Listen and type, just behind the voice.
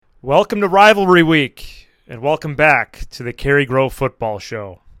Welcome to Rivalry Week, and welcome back to the Cary-Grove Football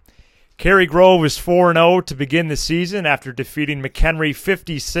Show. Cary-Grove is 4-0 to begin the season after defeating McHenry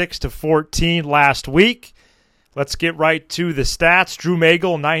 56-14 last week. Let's get right to the stats. Drew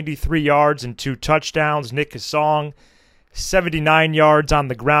Magel, 93 yards and 2 touchdowns. Nick Hasong, 79 yards on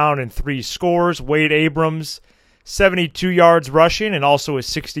the ground and 3 scores. Wade Abrams, 72 yards rushing and also a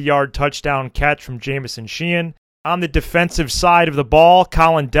 60-yard touchdown catch from Jamison Sheehan. On the defensive side of the ball,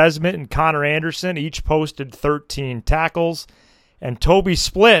 Colin Desmond and Connor Anderson each posted 13 tackles. And Toby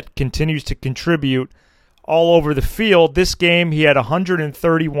Splitt continues to contribute all over the field. This game, he had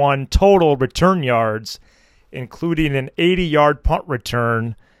 131 total return yards, including an 80-yard punt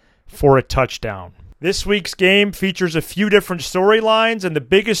return for a touchdown. This week's game features a few different storylines, and the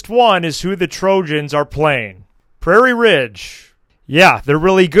biggest one is who the Trojans are playing. Prairie Ridge. Yeah, they're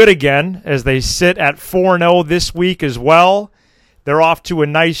really good again as they sit at 4-0 this week as well. They're off to a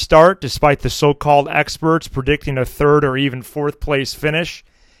nice start despite the so-called experts predicting a third or even fourth place finish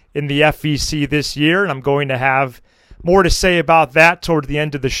in the FEC this year, and I'm going to have more to say about that toward the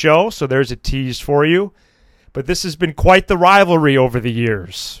end of the show, so there's a tease for you. But this has been quite the rivalry over the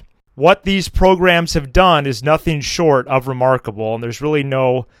years. What these programs have done is nothing short of remarkable, and there's really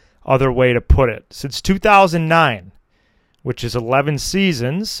no other way to put it. Since 2009, which is 11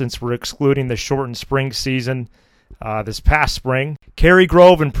 seasons, since we're excluding the shortened spring season this past spring,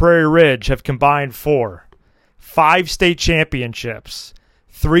 Cary-Grove and Prairie Ridge have combined 5 state championships,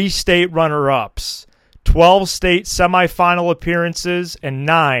 3 state runner-ups, 12 state semifinal appearances, and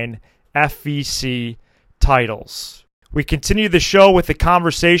 9 FEC titles. We continue the show with the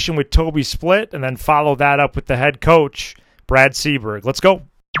conversation with Toby Splitt and then follow that up with the head coach, Brad Seaburg. Let's go.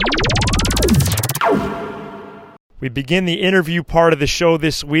 We begin the interview part of the show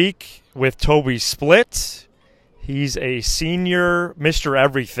this week with Toby Splitt. He's a senior Mr.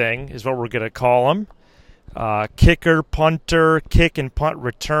 Everything is what we're going to call him. Kicker, punter, kick and punt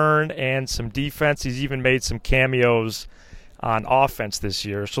return, and some defense. He's even made some cameos on offense this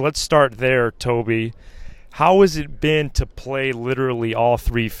year. So let's start there, Toby. How has it been to play literally all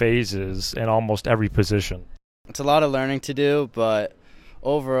 3 phases in almost every position? It's a lot of learning to do, but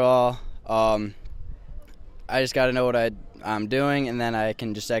overall, I just got to know what I'm doing, and then I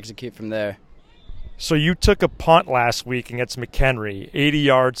can just execute from there. So you took a punt last week against McHenry, 80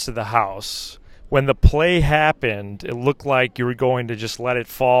 yards to the house. When the play happened, it looked like you were going to just let it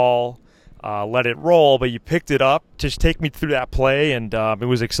fall, let it roll, but you picked it up. Just take me through that play, and it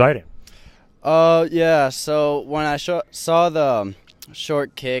was exciting. Yeah, so when I saw the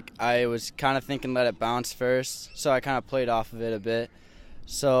short kick, I was kind of thinking let it bounce first, so I kind of played off of it a bit.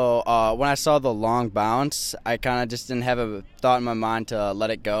 So when I saw the long bounce, I kind of just didn't have a thought in my mind to let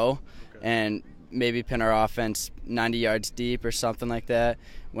it go and maybe pin our offense 90 yards deep or something like that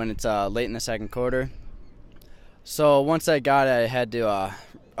when it's late in the second quarter. So once I got it, I had to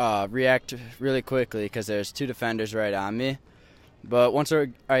react really quickly because there's 2 defenders right on me. But once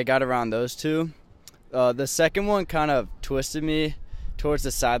I got around those 2, the second one kind of twisted me towards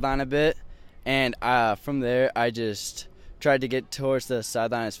the sideline a bit, and from there I just tried to get towards the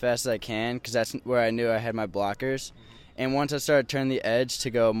sideline as fast as I can because that's where I knew I had my blockers. And once I started turning the edge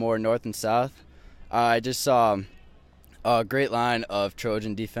to go more north and south, I just saw a great line of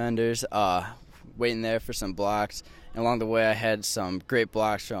Trojan defenders waiting there for some blocks. And along the way, I had some great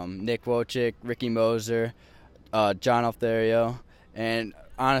blocks from Nick Wojcik, Ricky Moser, John Altherio. And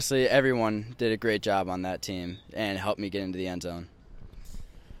honestly, everyone did a great job on that team and helped me get into the end zone.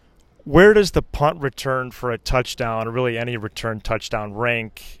 Where does the punt return for a touchdown, or really any return touchdown,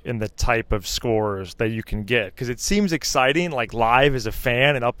 rank in the type of scores that you can get? Because it seems exciting, like live as a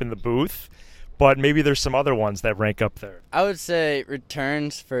fan and up in the booth, but maybe there's some other ones that rank up there. I would say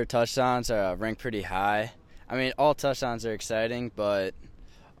returns for touchdowns rank pretty high. I mean, all touchdowns are exciting, but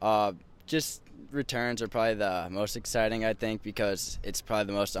just returns are probably the most exciting, I think, because it's probably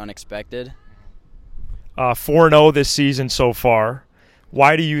the most unexpected. 4-0 this season so far.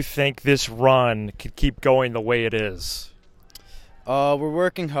 Why do you think this run could keep going the way it is? We're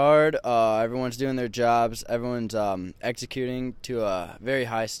working hard. Everyone's doing their jobs. Everyone's executing to a very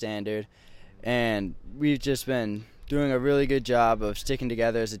high standard. And we've just been doing a really good job of sticking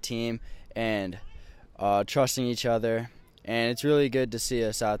together as a team and trusting each other. And it's really good to see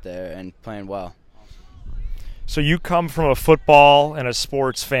us out there and playing well. So you come from a football and a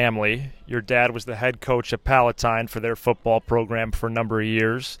sports family. Your dad was the head coach at Palatine for their football program for a number of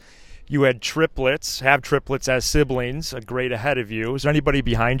years. You had triplets, have triplets as siblings, a grade ahead of you. Is there anybody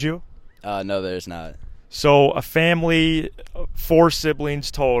behind you? No, there's not. So a family, 4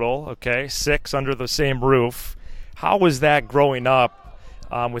 siblings total, okay, 6 under the same roof. How was that growing up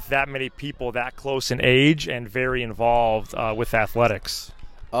with that many people that close in age and very involved with athletics?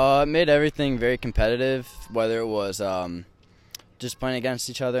 It made everything very competitive, whether it was just playing against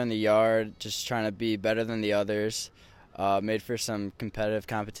each other in the yard, just trying to be better than the others. Made for some competitive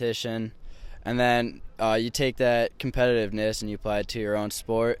competition. And then you take that competitiveness and you apply it to your own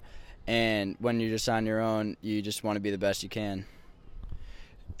sport. And when you're just on your own, you just want to be the best you can.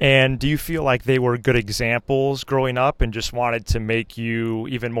 And do you feel like they were good examples growing up and just wanted to make you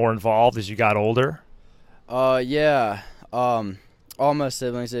even more involved as you got older? Yeah. All my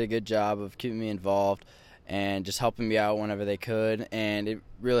siblings did a good job of keeping me involved and just helping me out whenever they could, and it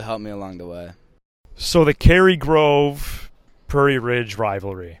really helped me along the way. So the Cary-Grove Prairie Ridge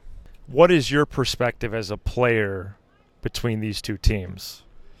rivalry, what is your perspective as a player between these two teams?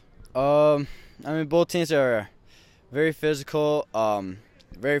 I mean, both teams are very physical,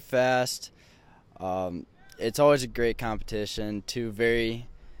 very fast. It's always a great competition. Two very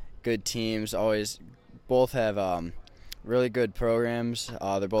good teams. Both have really good programs.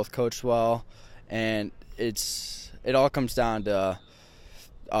 They're both coached well, and it all comes down to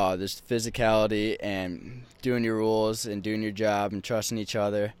this physicality and doing your rules and doing your job and trusting each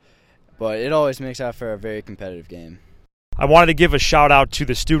other. But it always makes out for a very competitive game. I wanted to give a shout out to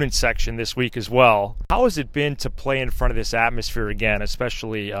the student section this week as well. How has it been to play in front of this atmosphere again,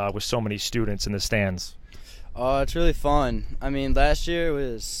 especially with so many students in the stands? It's really fun. I mean, last year it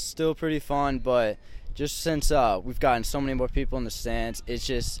was still pretty fun, but just since we've gotten so many more people in the stands, it's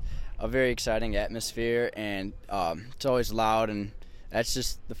just a very exciting atmosphere, and it's always loud, and that's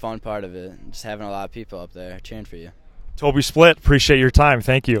just the fun part of it, just having a lot of people up there cheering for you. Toby Splitt, appreciate your time.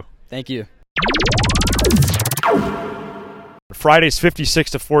 Thank you. Thank you. Friday's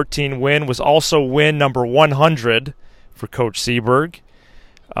 56-14 win was also win number 100 for Coach Seaburg.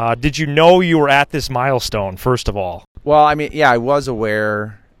 Did you know you were at this milestone, first of all? Well, I mean, yeah, I was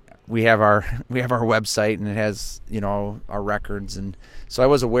aware. We have our website, and it has, our records, and so I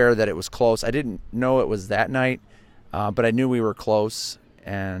was aware that it was close. I didn't know it was that night, but I knew we were close,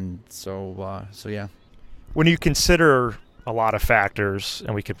 and so yeah. When you consider a lot of factors,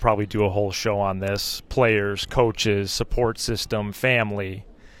 and we could probably do a whole show on this, players, coaches, support system, family,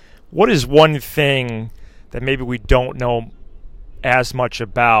 what is one thing that maybe we don't know as much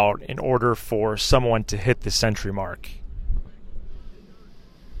about in order for someone to hit the century mark?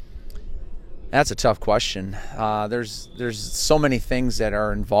 That's a tough question. There's so many things that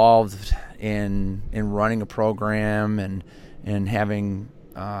are involved in running a program and having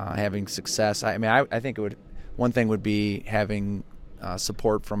success. I mean, I think one thing would be having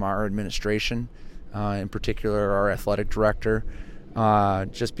support from our administration, in particular our athletic director,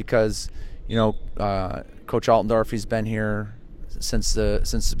 just because Coach Altendorf, he's been here since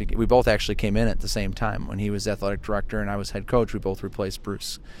the beginning. We both actually came in at the same time when he was athletic director and I was head coach. We both replaced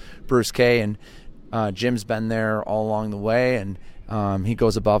Bruce Kay, and Jim's been there all along the way, and he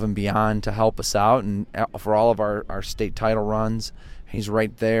goes above and beyond to help us out, and for all of our state title runs, he's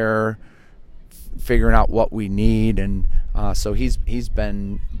right there figuring out what we need, and so he's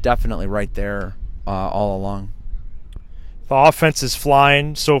been definitely right there all along. The offense is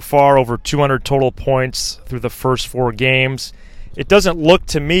flying so far, over 200 total points through the first 4 games. It doesn't look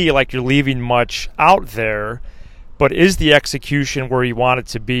to me like you're leaving much out there, but is the execution where you want it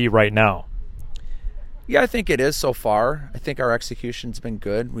to be right now? Yeah, I think it is so far. I think our execution's been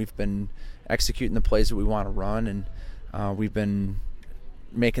good. We've been executing the plays that we want to run, and we've been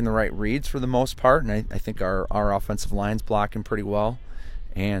making the right reads for the most part, and I think our offensive line's blocking pretty well.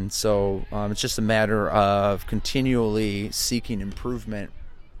 And so it's just a matter of continually seeking improvement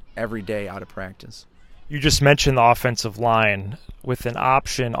every day out of practice. You just mentioned the offensive line. With an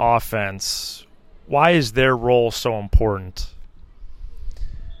option offense, why is their role so important?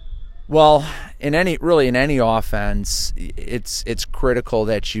 Well, in any offense, it's critical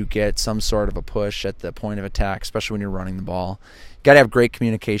that you get some sort of a push at the point of attack, especially when you're running the ball. You got to have great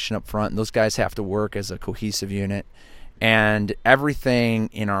communication up front, and those guys have to work as a cohesive unit. And everything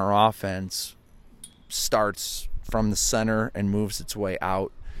in our offense starts from the center and moves its way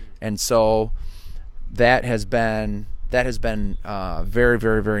out. And so that has been very,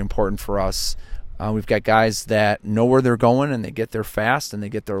 very, very important for us. We've got guys that know where they're going, and they get there fast and they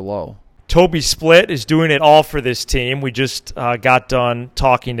get there low. Toby Splitt is doing it all for this team. We just got done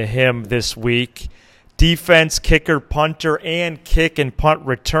talking to him this week. Defense, kicker, punter, and kick and punt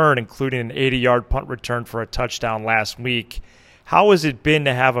return, including an 80-yard punt return for a touchdown last week. How has it been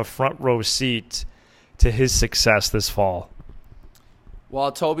to have a front row seat to his success this fall?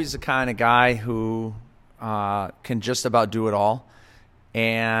 Well, Toby's the kind of guy who can just about do it all,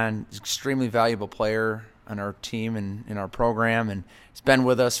 and he's an extremely valuable player our team and in our program, and he's been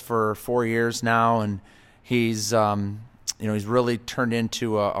with us for 4 years now, and he's he's really turned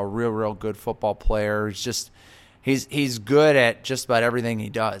into a real good football player. He's good at just about everything he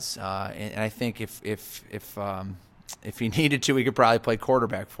does, and I think if he needed to, he could probably play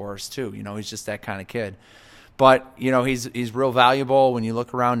quarterback for us too. He's just that kind of kid. But he's real valuable when you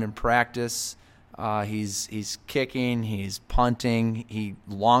look around in practice. He's kicking, he's punting, he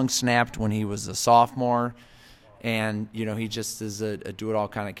long snapped when he was a sophomore, and he just is a do-it-all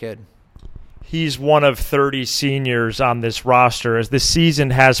kind of kid. He's one of 30 seniors on this roster. As the season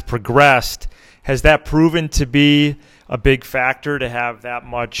has progressed, has that proven to be a big factor to have that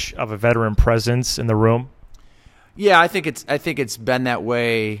much of a veteran presence in the room? Yeah, I think it's been that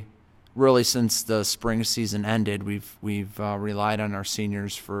way really since the spring season ended. We've relied on our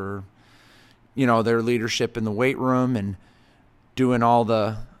seniors for their leadership in the weight room and doing all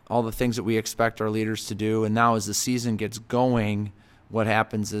the things that we expect our leaders to do. And now as the season gets going, what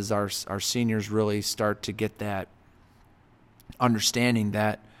happens is our seniors really start to get that understanding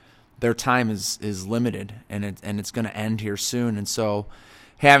that their time is limited and it's going to end here soon. And so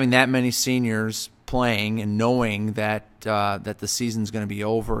having that many seniors playing and knowing that the season's going to be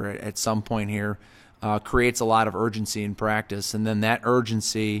over at some point here creates a lot of urgency in practice, and then that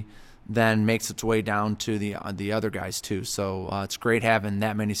urgency then makes its way down to the other guys too. So it's great having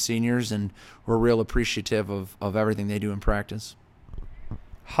that many seniors, and we're real appreciative of everything they do in practice.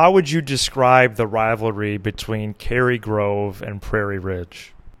 How would you describe the rivalry between Cary-Grove and Prairie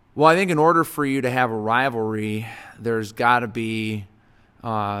Ridge? Well, I think in order for you to have a rivalry, there's got to be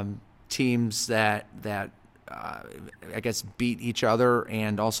teams that I guess beat each other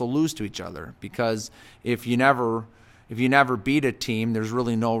and also lose to each other. Because if you never beat a team, there's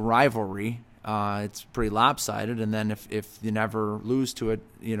really no rivalry. It's pretty lopsided. And then if you never lose to it,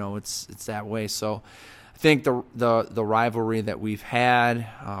 it's that way. So I think the rivalry that we've had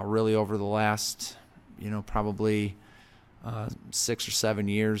really over the last probably 6 or 7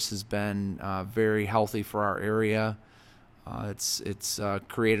 years has been very healthy for our area. It's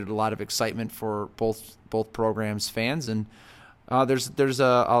created a lot of excitement for both programs' fans, and there's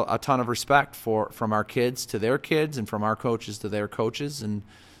a ton of respect from our kids to their kids and from our coaches to their coaches, and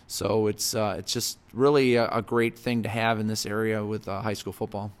so it's just really a great thing to have in this area with high school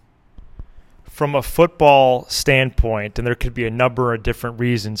football. From a football standpoint, and there could be a number of different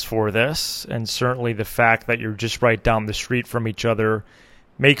reasons for this, and certainly the fact that you're just right down the street from each other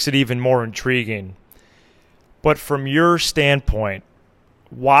makes it even more intriguing. But from your standpoint,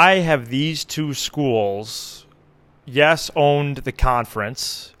 why have these two schools, yes, owned the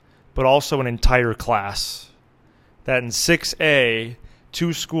conference, but also an entire class? That in 6A,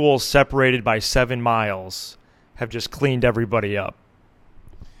 two schools separated by 7 miles have just cleaned everybody up.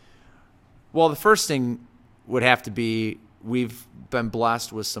 Well, the first thing would have to be we've been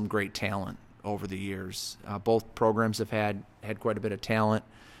blessed with some great talent over the years. Both programs have had quite a bit of talent.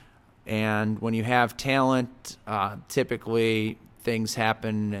 And when you have talent, typically things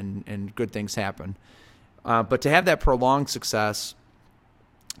happen and good things happen. But to have that prolonged success,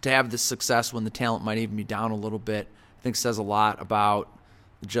 to have the success when the talent might even be down a little bit, I think says a lot about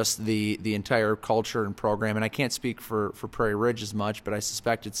just the entire culture and program. And I can't speak for Prairie Ridge as much, but I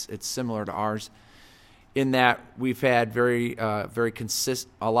suspect it's similar to ours in that we've had a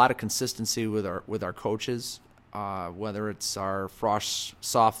lot of consistency with our coaches. Whether it's our frosh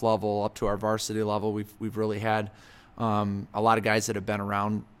soft level up to our varsity level, we've really had a lot of guys that have been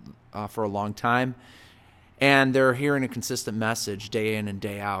around for a long time, and they're hearing a consistent message day in and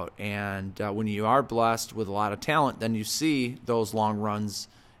day out. And when you are blessed with a lot of talent, then you see those long runs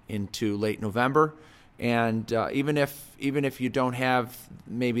into late November. And even if you don't have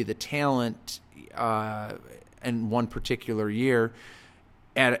maybe the talent in one particular year,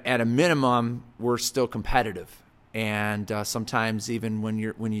 at a minimum, we're still competitive. And sometimes even when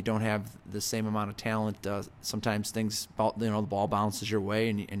you don't have the same amount of talent, sometimes things the ball bounces your way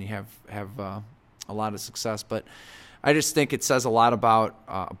and you have a lot of success. But I just think it says a lot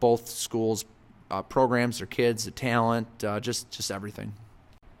about both schools' programs, their kids, the talent, just everything.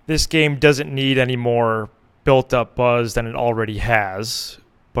 This game doesn't need any more built-up buzz than it already has,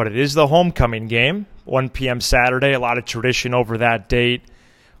 but it is the homecoming game, 1 p.m. Saturday. A lot of tradition over that date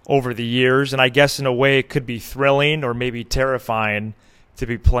over the years, and I guess in a way it could be thrilling or maybe terrifying to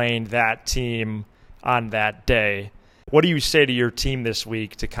be playing that team on that day. What do you say to your team this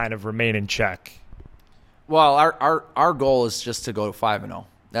week to kind of remain in check? Well, our goal is just to go 5-0.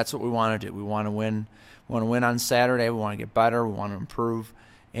 That's what we want to do. We want to win. We want to win on Saturday. We want to get better. We want to improve.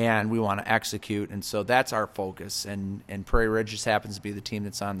 and we want to execute. And so that's our focus. And Prairie Ridge just happens to be the team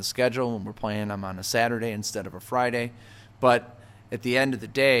that's on the schedule, and we're playing them on a Saturday instead of a Friday. But at the end of the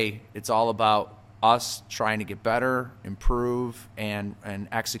day, it's all about us trying to get better, improve, and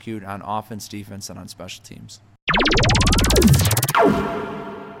execute on offense, defense, and on special teams.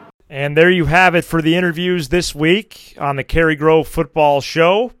 And there you have it for the interviews this week on the Cary-Grove Football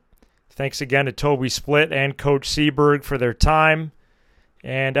Show. Thanks again to Toby Splitt and Coach Seaburg for their time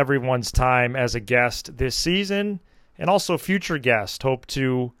and everyone's time as a guest this season, and also future guests. Hope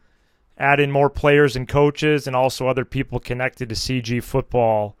to add in more players and coaches and also other people connected to CG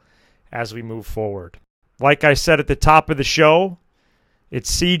football as we move forward. Like I said at the top of the show,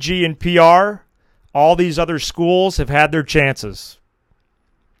 it's CG and PR. All these other schools have had their chances.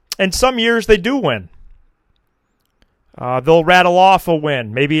 And some years they do win. They'll rattle off a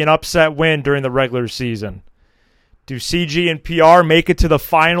win, maybe an upset win during the regular season. Do CG and PR make it to the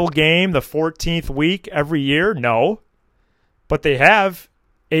final game, the 14th week every year? No. But they have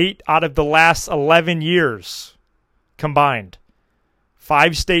 8 out of the last 11 years combined.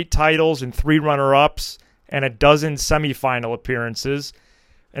 5 state titles and 3 runner-ups and a dozen semifinal appearances.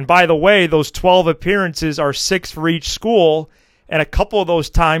 And by the way, those 12 appearances are 6 for each school, and a couple of those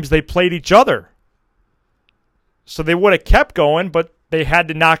times they played each other. So they would have kept going, but they had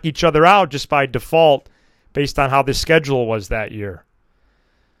to knock each other out just by default based on how the schedule was that year.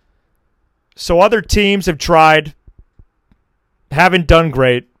 So other teams have tried, haven't done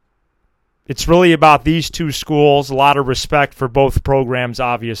great. It's really about these 2 schools. A lot of respect for both programs,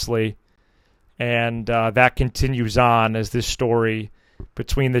 obviously. And that continues on as this story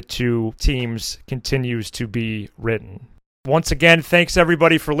between the 2 teams continues to be written. Once again, thanks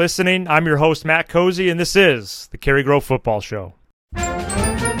everybody for listening. I'm your host, Matt Cozy, and this is the Cary-Grove Football Show.